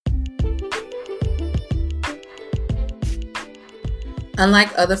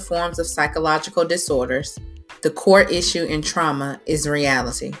Unlike other forms of psychological disorders, the core issue in trauma is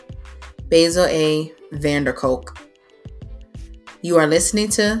reality. Bessel A. van der Kolk. You are listening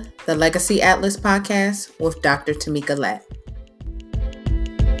to the Legacy Atlas podcast with Dr. Tamika Lett.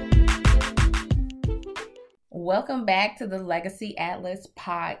 Welcome back to the Legacy Atlas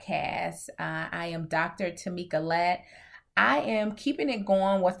podcast. I am Dr. Tamika Lett. I am keeping it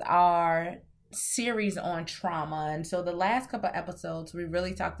going with our series on trauma. And so the last couple of episodes, we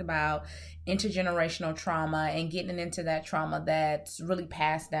really talked about intergenerational trauma and getting into that trauma that's really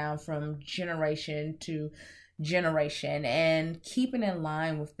passed down from generation to generation. And keeping in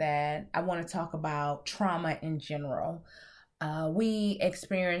line with that, I want to talk about trauma in general. We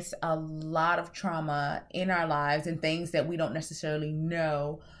experience a lot of trauma in our lives and things that we don't necessarily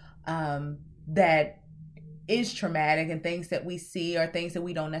know that is traumatic, and things that we see are things that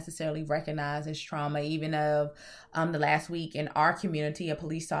we don't necessarily recognize as trauma. Even of the last week in our community, a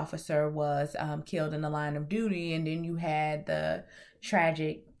police officer was killed in the line of duty, and then you had the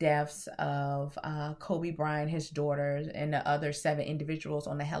tragic deaths of Kobe Bryant, his daughters, and the other 7 individuals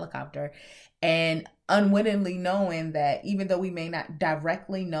on the helicopter. And unwittingly knowing that even though we may not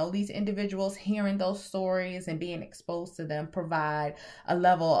directly know these individuals, hearing those stories and being exposed to them provide a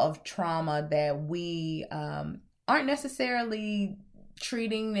level of trauma that we aren't necessarily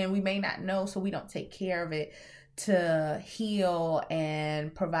treating, and we may not know, so we don't take care of it to heal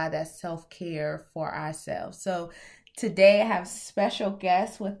and provide that self-care for ourselves. So today I have special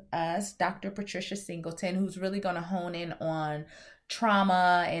guests with us, Dr. Patricia Singleton, who's really going to hone in on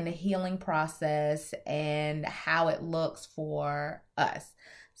trauma and the healing process and how it looks for us.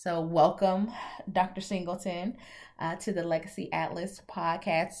 So welcome, Dr. Singleton, to the Legacy Atlas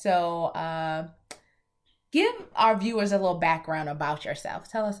podcast. So give our viewers a little background about yourself.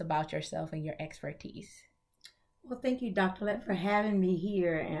 Tell us about yourself and your expertise. Well, thank you, Dr. Lett, for having me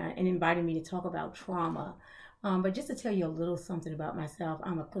here and inviting me to talk about trauma. But just to tell you a little something about myself,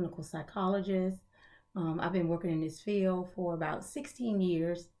 I'm a clinical psychologist. I've been working in this field for about 16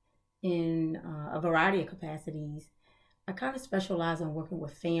 years in a variety of capacities. I kind of specialize on working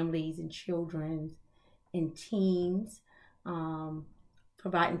with families and children and teens,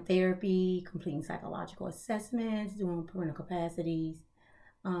 providing therapy, completing psychological assessments, doing parental capacities,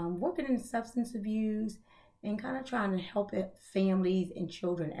 working in substance abuse, and kind of trying to help families and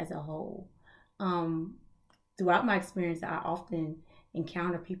children as a whole. Throughout my experience, I often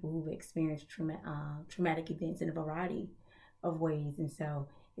encounter people who've experienced traumatic events in a variety of ways. And so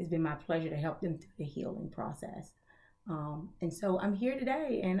it's been my pleasure to help them through the healing process. And so I'm here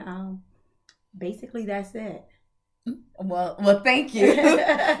today, and basically that's it. Well, thank you.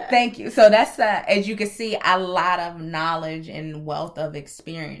 Thank you. So that's, as you can see, a lot of knowledge and wealth of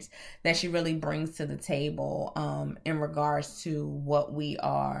experience that she really brings to the table in regards to what we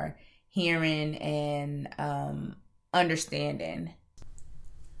are hearing and understanding.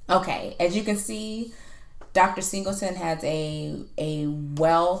 Okay, as you can see, Dr. Singleton has a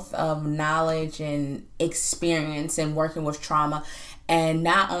wealth of knowledge and experience in working with trauma, and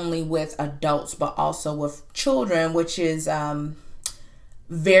not only with adults, but also with children, which is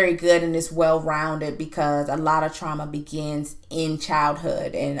very good and is well-rounded, because a lot of trauma begins in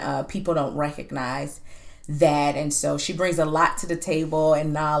childhood, and people don't recognize that. And so she brings a lot to the table,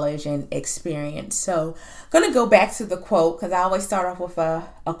 and knowledge and experience. So I'm going to go back to the quote, because I always start off with a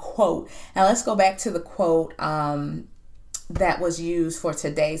quote. Now let's go back to the quote that was used for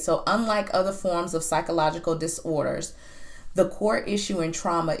today. So, unlike other forms of psychological disorders, the core issue in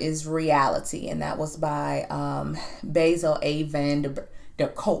trauma is reality. And that was by Bessel A. van der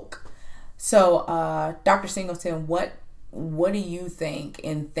Kolk. So Dr. Singleton, what do you think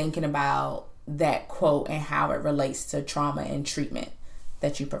in thinking about that quote and how it relates to trauma and treatment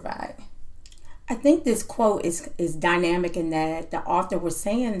that you provide? I think this quote is dynamic in that the author was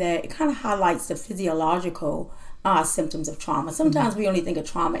saying that it kind of highlights the physiological symptoms of trauma. Sometimes we only think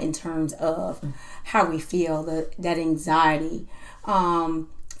of trauma in terms of how we feel, that anxiety,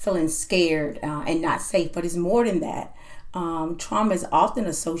 feeling scared and not safe, but it's more than that. Trauma is often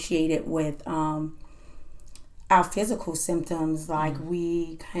associated with our physical symptoms, like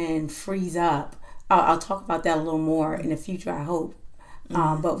we can freeze up. I'll talk about that a little more in the future, I hope.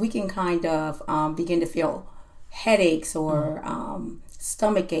 But we can kind of begin to feel headaches or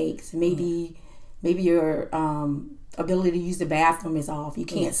stomach aches. Maybe your ability to use the bathroom is off. You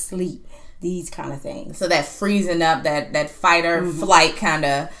can't sleep. These kind of things. So that freezing up, that fight or flight kind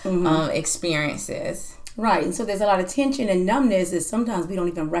of experiences. Right. And so there's a lot of tension and numbness that sometimes we don't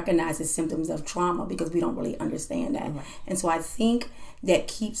even recognize as symptoms of trauma because we don't really understand that. Right. And so I think that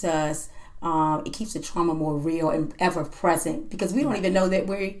keeps us it keeps the trauma more real and ever present, because we don't even know that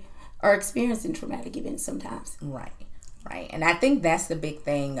we are experiencing traumatic events sometimes. Right. And I think that's the big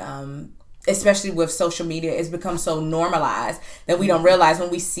thing, especially with social media. It's become so normalized that we don't realize when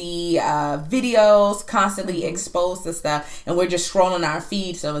we see videos constantly exposed to stuff, and we're just scrolling our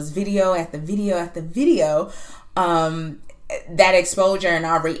feed. So it's video after video after video. That exposure and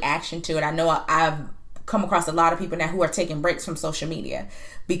our reaction to it. I know I've come across a lot of people now who are taking breaks from social media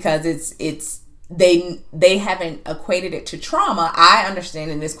because they haven't equated it to trauma. I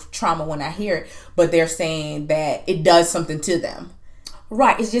understand it is trauma when I hear it, but they're saying that it does something to them.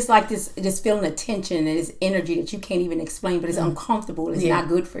 Right. It's just like this feeling of tension and this energy that you can't even explain, but it's uncomfortable. It's not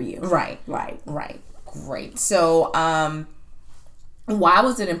good for you. Right. Great. So, why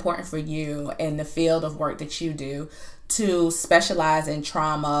was it important for you in the field of work that you do to specialize in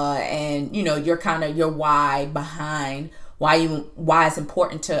trauma, and your why behind why it's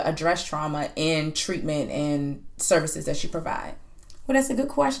important to address trauma in treatment and services that you provide? Well, that's a good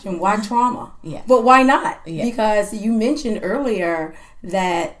question. Why trauma? Yeah. But why not? Yeah. Because you mentioned earlier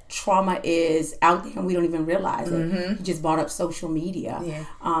that trauma is out there and we don't even realize it. You just brought up social media. Yeah.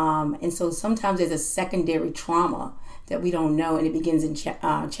 And so sometimes there's a secondary trauma that we don't know, and it begins in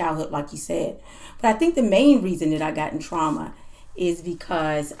childhood, like you said. But I think the main reason that I got in trauma is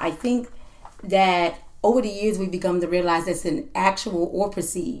because I think that over the years we've become to realize it's an actual or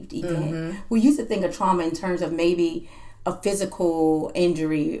perceived event. We used to think of trauma in terms of maybe a physical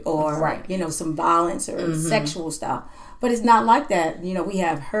injury or some violence or sexual stuff, but it's not like that. We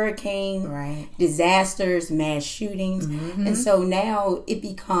have hurricane, disasters, mass shootings, and so now it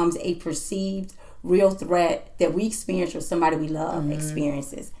becomes a perceived real threat that we experience or somebody we love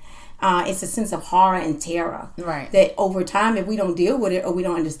experiences. It's a sense of horror and terror that over time, if we don't deal with it or we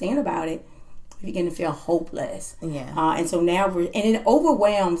don't understand about it, we begin to feel hopeless. And so now it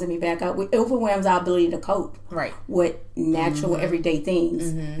overwhelms, let me back up, it overwhelms our ability to cope with natural everyday things.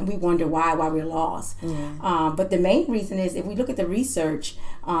 And we wonder why we're lost. But the main reason is, if we look at the research,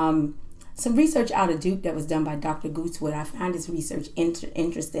 some research out of Duke that was done by Dr. Gootswood, I find this research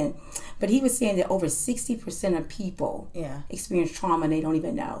interesting. But he was saying that over 60% of people experience trauma and they don't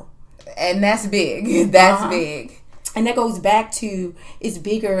even know. And that's big. That's big. And that goes back to, it's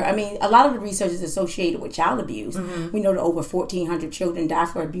bigger. I mean, a lot of the research is associated with child abuse. We know that over 1,400 children die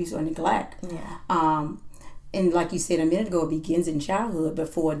for abuse or neglect. And like you said a minute ago, it begins in childhood. But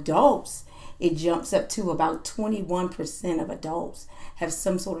for adults, it jumps up to about 21% of adults have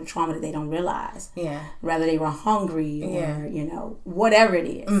some sort of trauma that they don't realize. Whether they were hungry or, whatever it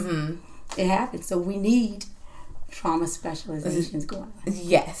is. It happens. So we need trauma specializations going on.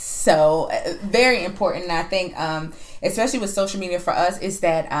 Yes. So very important. And I think, especially with social media for us, is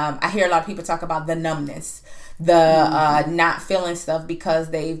that I hear a lot of people talk about the numbness, the not feeling stuff because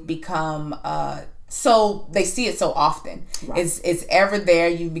they've become so they see it so often. It's ever there.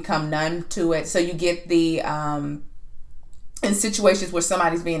 You become numb to it. So you get the in situations where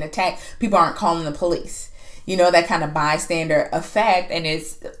somebody's being attacked, people aren't calling the police. That kind of bystander effect. And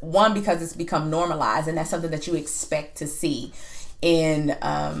it's because it's become normalized, and that's something that you expect to see in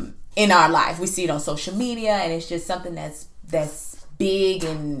our life. We see it on social media, and it's just something that's big,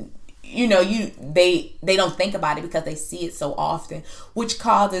 and they don't think about it because they see it so often, which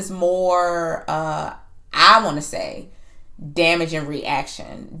causes more I want to say damage and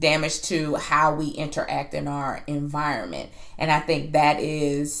reaction, damage to how we interact in our environment. And I think that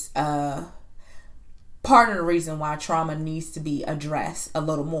is part of the reason why trauma needs to be addressed a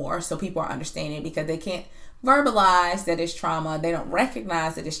little more, so people are understanding, because they can't verbalize that it's trauma. They don't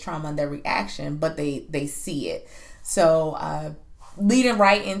recognize that it's trauma in their reaction, but they see it. So leading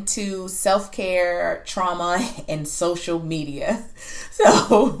right into self-care, trauma, and social media.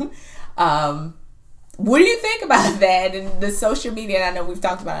 So what do you think about that and the social media? I know we've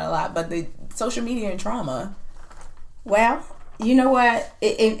talked about it a lot, but the social media and trauma. Well, you know what?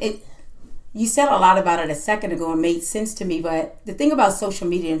 You said a lot about it a second ago and made sense to me, but the thing about social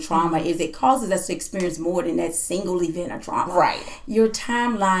media and trauma is it causes us to experience more than that single event of trauma. Your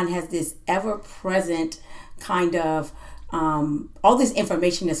timeline has this ever-present kind of all this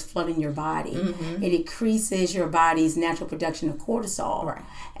information that's flooding your body. It increases your body's natural production of cortisol.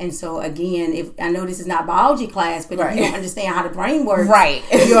 And so again, if I know this is not biology class, but if you don't understand how the brain works,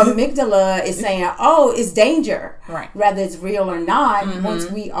 your amygdala is saying, oh, it's danger, whether it's real or not.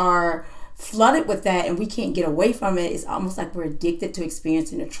 Once we are flooded with that and we can't get away from it, it's almost like we're addicted to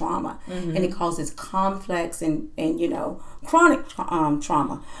experiencing the trauma. And it causes complex and chronic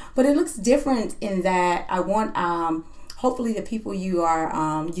trauma. But it looks different in that I want hopefully the people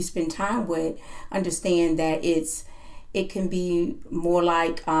you spend time with understand that it can be more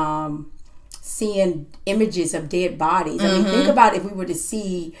like seeing images of dead bodies. I mean, think about if we were to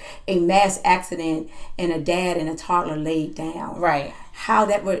see a mass accident and a dad and a toddler laid down. Right. How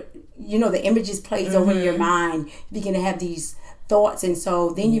that would, the images plays over in your mind. You begin to have these thoughts, and so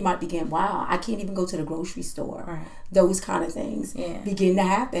then you might begin, wow, I can't even go to the grocery store. Right. Those kind of things begin to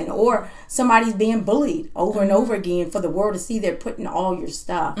happen. Or somebody's being bullied over and over again for the world to see they're putting all your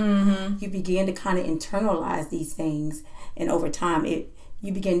stuff. You begin to kind of internalize these things, and over time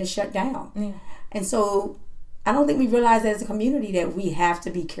you begin to shut down. And so I don't think we realize as a community that we have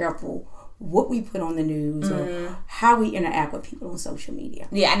to be careful what we put on the news or how we interact with people on social media.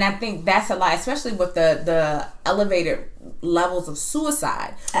 Yeah, and I think that's a lot, especially with the elevated levels of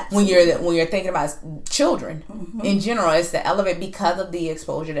suicide. Absolutely. When you're thinking about children in general, it's the elevate because of the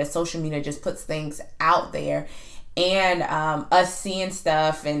exposure that social media just puts things out there, and us seeing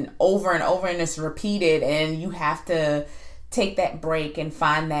stuff and over, and it's repeated, and you have to take that break and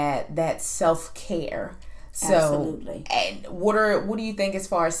find that self-care. So, absolutely. And what do you think as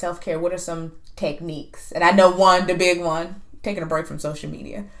far as self-care? What are some techniques? And I know the big one, taking a break from social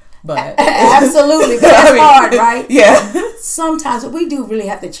media. But absolutely, but that's hard, right? Yeah. Sometimes we do really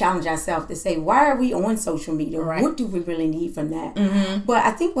have to challenge ourselves to say, why are we on social media? Right. What do we really need from that? But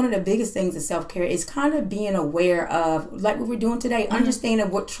I think one of the biggest things of self-care is kind of being aware of, like what we're doing today, understanding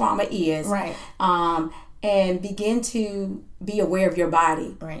what trauma is. Right. And begin to be aware of your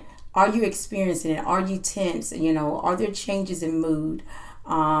body. Right. Are you experiencing it? Are you tense? Are there changes in mood?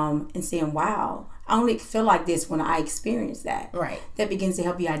 And saying, wow, I only feel like this when I experience that. Right. That begins to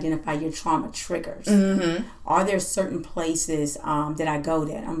help you identify your trauma triggers. Are there certain places that I go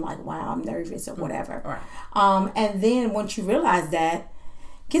that I'm like, wow, I'm nervous or whatever. Right. And then once you realize that,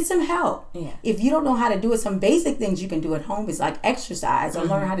 get some help. Yeah. If you don't know how to do it, some basic things you can do at home is like exercise or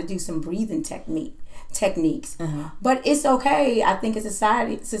learn how to do some breathing techniques. But it's okay. I think as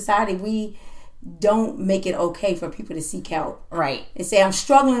a society we don't make it okay for people to seek help. Right. And say, I'm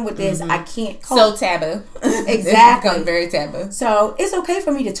struggling with this, I can't cope. So taboo. Exactly. It's become very taboo. So it's okay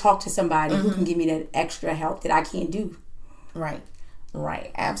for me to talk to somebody who can give me that extra help that I can't do. Right.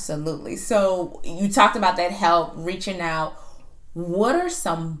 Absolutely. So you talked about that help, reaching out. What are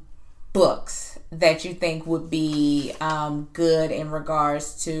some books that you think would be good in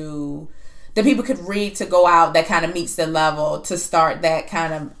regards to that people could read to go out that kind of meets the level to start that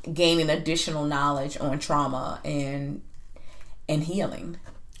kind of gaining additional knowledge on trauma and healing?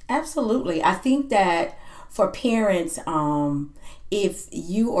 Absolutely. I think that for parents, if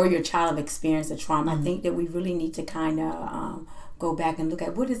you or your child have experienced a trauma, I think that we really need to kind of go back and look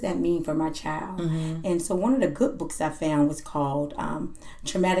at what does that mean for my child. And so one of the good books I found was called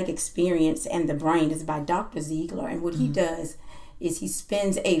Traumatic Experience and the Brain. It's by Dr. Ziegler. And what he does is he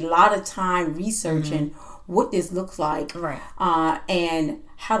spends a lot of time researching what this looks like, and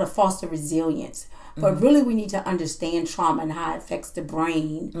how to foster resilience. But really we need to understand trauma and how it affects the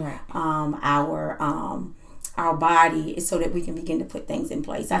brain, our body, so that we can begin to put things in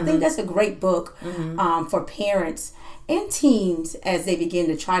place. I think that's a great book for parents and teens as they begin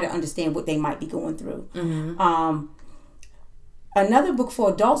to try to understand what they might be going through. Another book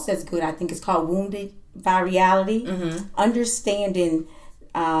for adults that's good, I think, is called Wounded by Reality, Understanding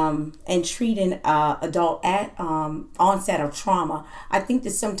and Treating Adult at Onset of Trauma. I think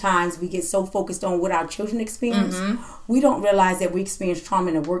that sometimes we get so focused on what our children experience, we don't realize that we experience trauma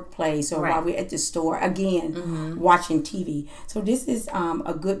in the workplace or while we're at the store, again, watching TV. So this is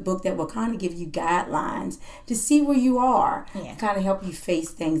a good book that will kind of give you guidelines to see where you are, kind of help you face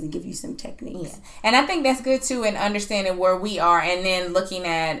things and give you some techniques. And I think that's good too, in understanding where we are, and then looking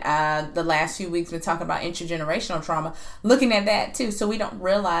at the last few weeks, we're talking about intergenerational trauma, looking at that too, so we don't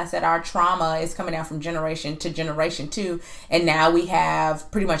realize that our trauma is coming down from generation to generation too, and now we have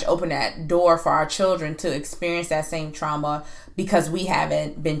pretty much opened that door for our children to experience that same trauma because we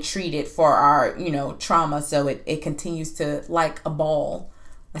haven't been treated for our trauma, so it continues to, like a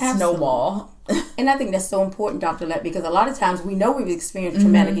snowball. And I think that's so important, Dr. Lett, because a lot of times we know we've experienced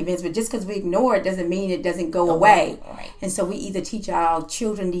traumatic events, but just because we ignore it doesn't mean it doesn't go away. And so we either teach our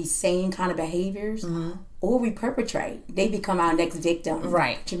children these same kind of behaviors or we perpetrate. They become our next victim.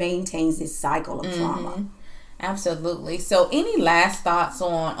 Which maintains this cycle of trauma. Absolutely. So any last thoughts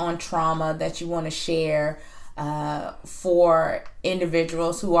on trauma that you want to share for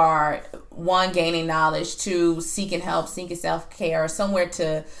individuals who are, one, gaining knowledge, two, seeking help, seeking self-care, somewhere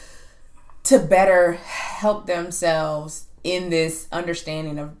to better help themselves in this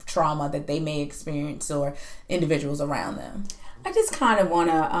understanding of trauma that they may experience or individuals around them? I just kind of want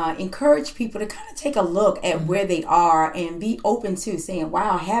to encourage people to kind of take a look at where they are and be open to saying,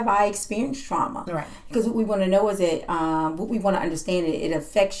 wow, have I experienced trauma? Right. Because what we want to know is that what we want to understand is it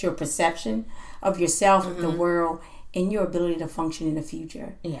affects your perception of yourself, the world, and your ability to function in the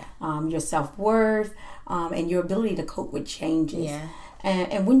future. Yeah. Your self-worth, and your ability to cope with changes. Yeah.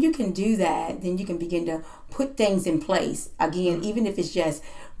 And when you can do that, then you can begin to put things in place. Again, even if it's just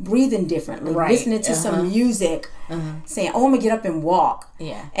breathing differently, Right. listening to some music, saying, oh, I'm going to get up and walk.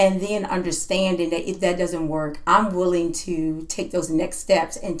 Yeah. And then understanding that if that doesn't work, I'm willing to take those next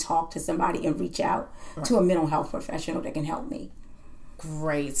steps and talk to somebody and reach out to a mental health professional that can help me.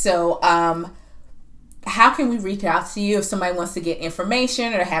 Great. So, how can we reach out to you if somebody wants to get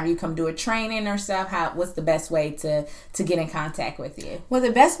information or have you come do a training or stuff? What's the best way to get in contact with you? Well,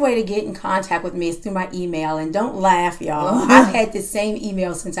 the best way to get in contact with me is through my email. And don't laugh, y'all. I've had the same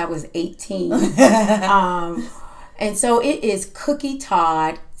email since I was 18. And so it is Cookie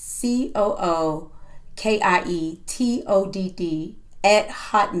Todd, COOKIETODD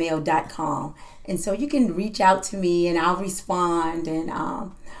 @hotmail.com. And so you can reach out to me and I'll respond and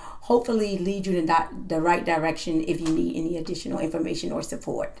hopefully lead you in the right direction if you need any additional information or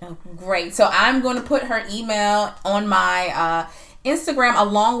support. Great. So I'm going to put her email on my Instagram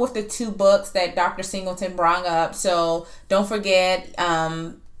along with the 2 books that Dr. Singleton brought up. So don't forget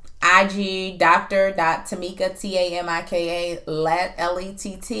IG Dr.Tamika Tamika Lett,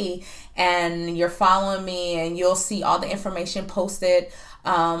 and you're following me and you'll see all the information posted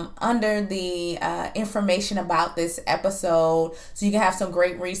under the information about this episode, so you can have some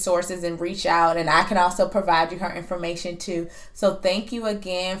great resources and reach out, and I can also provide you her information too. So thank you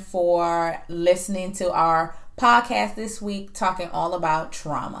again for listening to our podcast this week, talking all about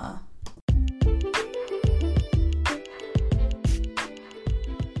trauma.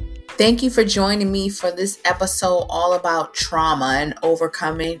 Thank you for joining me for this episode all about trauma and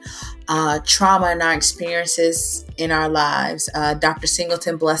overcoming trauma and our experiences in our lives. Dr.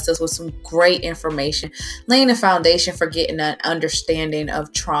 Singleton blessed us with some great information, laying the foundation for getting an understanding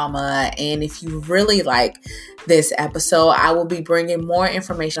of trauma. And if you really like this episode, I will be bringing more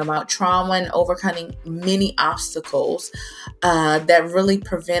information about trauma and overcoming many obstacles that really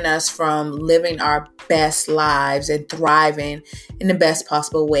prevent us from living our best lives and thriving in the best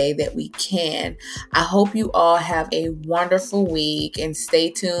possible way that we can. I hope you all have a wonderful week and stay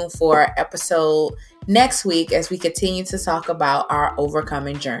tuned for our episode next week as we continue to talk about our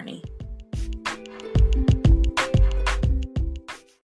overcoming journey.